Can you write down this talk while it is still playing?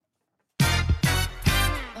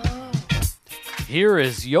Here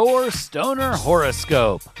is your Stoner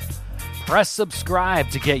Horoscope. Press subscribe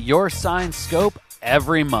to get your sign scope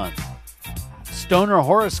every month. Stoner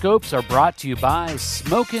Horoscopes are brought to you by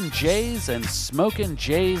Smokin' Jays and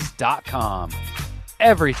SmokinJays.com.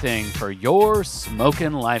 Everything for your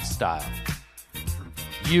smokin' lifestyle.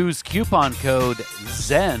 Use coupon code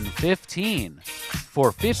ZEN15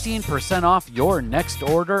 for 15% off your next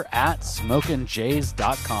order at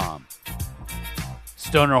SmokinJays.com.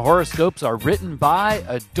 Stoner Horoscopes are written by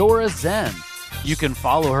Adora Zen. You can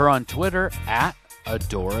follow her on Twitter at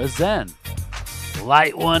Adora Zen.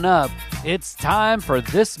 Light one up. It's time for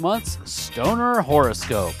this month's Stoner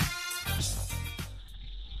Horoscope.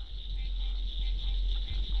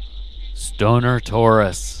 Stoner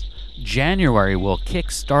Taurus. January will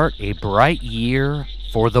kickstart a bright year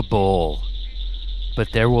for the bull.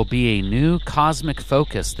 But there will be a new cosmic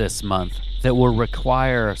focus this month that will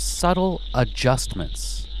require subtle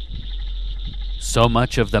adjustments. So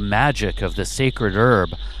much of the magic of the sacred herb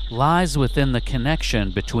lies within the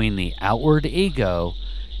connection between the outward ego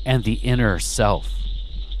and the inner self.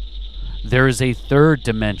 There is a third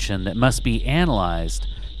dimension that must be analyzed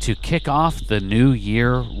to kick off the new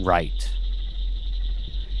year right.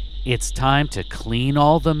 It's time to clean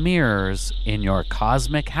all the mirrors in your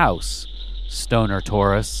cosmic house, Stoner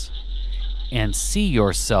Taurus, and see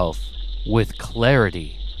yourself with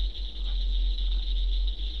clarity.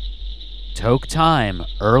 Take time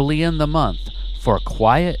early in the month for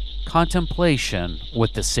quiet contemplation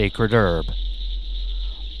with the sacred herb.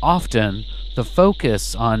 Often, the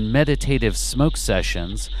focus on meditative smoke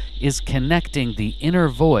sessions is connecting the inner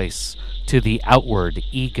voice to the outward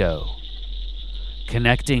ego,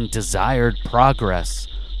 connecting desired progress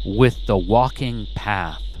with the walking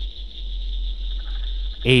path.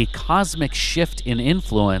 A cosmic shift in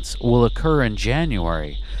influence will occur in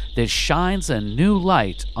January that shines a new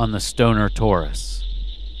light on the Stoner Taurus.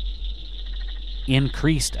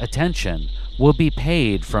 Increased attention will be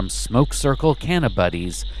paid from smoke circle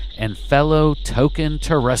cannabuddies and fellow token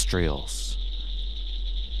terrestrials.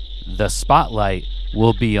 The spotlight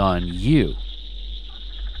will be on you.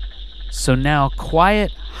 So now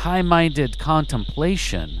quiet, high-minded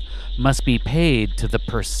contemplation must be paid to the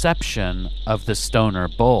perception of the stoner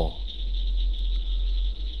bull.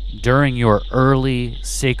 During your early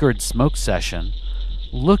sacred smoke session,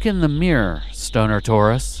 look in the mirror, Stoner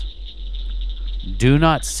Taurus. Do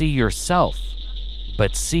not see yourself,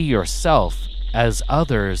 but see yourself as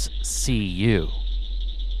others see you.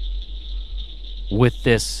 With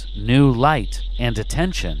this new light and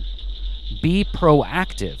attention, be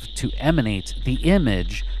proactive to emanate the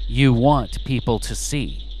image you want people to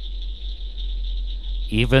see.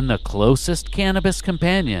 Even the closest cannabis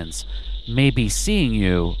companions may be seeing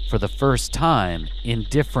you for the first time in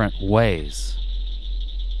different ways.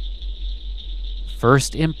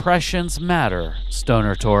 First impressions matter,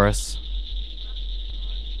 Stoner Taurus.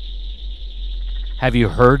 Have you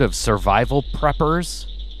heard of survival preppers?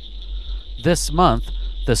 This month,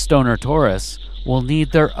 the Stoner Taurus will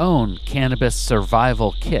need their own cannabis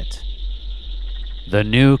survival kit. The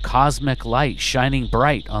new cosmic light shining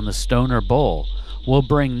bright on the stoner bull will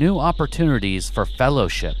bring new opportunities for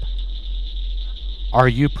fellowship. Are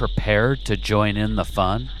you prepared to join in the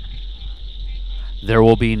fun? There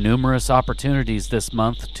will be numerous opportunities this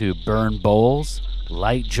month to burn bowls,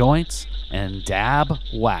 light joints, and dab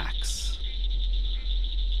wax.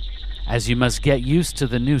 As you must get used to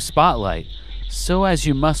the new spotlight, so as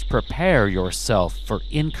you must prepare yourself for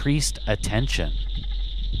increased attention.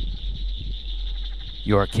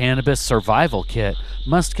 Your cannabis survival kit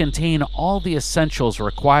must contain all the essentials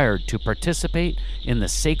required to participate in the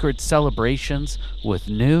sacred celebrations with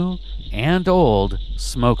new and old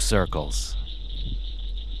smoke circles.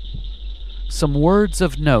 Some words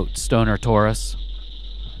of note, Stoner Taurus.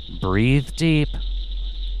 Breathe deep,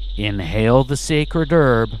 inhale the sacred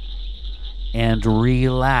herb, and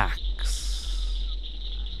relax.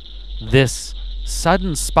 This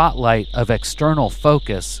sudden spotlight of external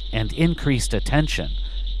focus and increased attention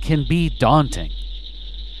can be daunting,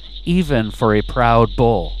 even for a proud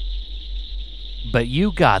bull. But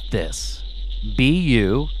you got this. Be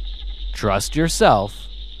you, trust yourself,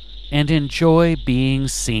 and enjoy being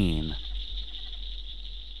seen.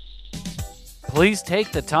 Please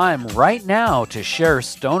take the time right now to share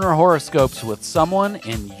Stoner Horoscopes with someone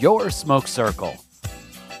in your smoke circle.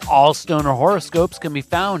 All Stoner Horoscopes can be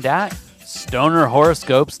found at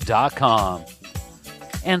StonerHoroscopes.com.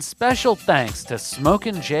 And special thanks to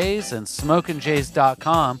Smokin' Jays and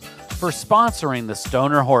SmokinJays.com for sponsoring the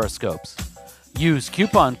Stoner Horoscopes. Use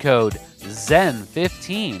coupon code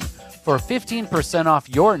ZEN15 for 15% off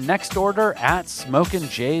your next order at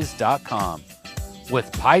SmokinJays.com.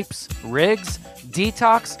 With pipes, rigs,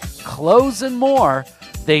 detox, clothes, and more,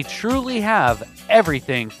 they truly have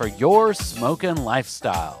everything for your smokin'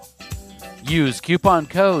 lifestyle. Use coupon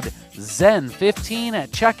code ZEN15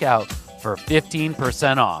 at checkout for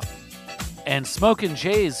 15% off. And Smokin'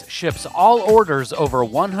 J's ships all orders over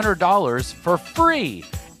 $100 for free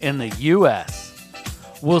in the U.S.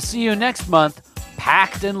 We'll see you next month,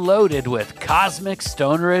 packed and loaded with cosmic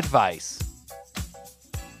stoner advice.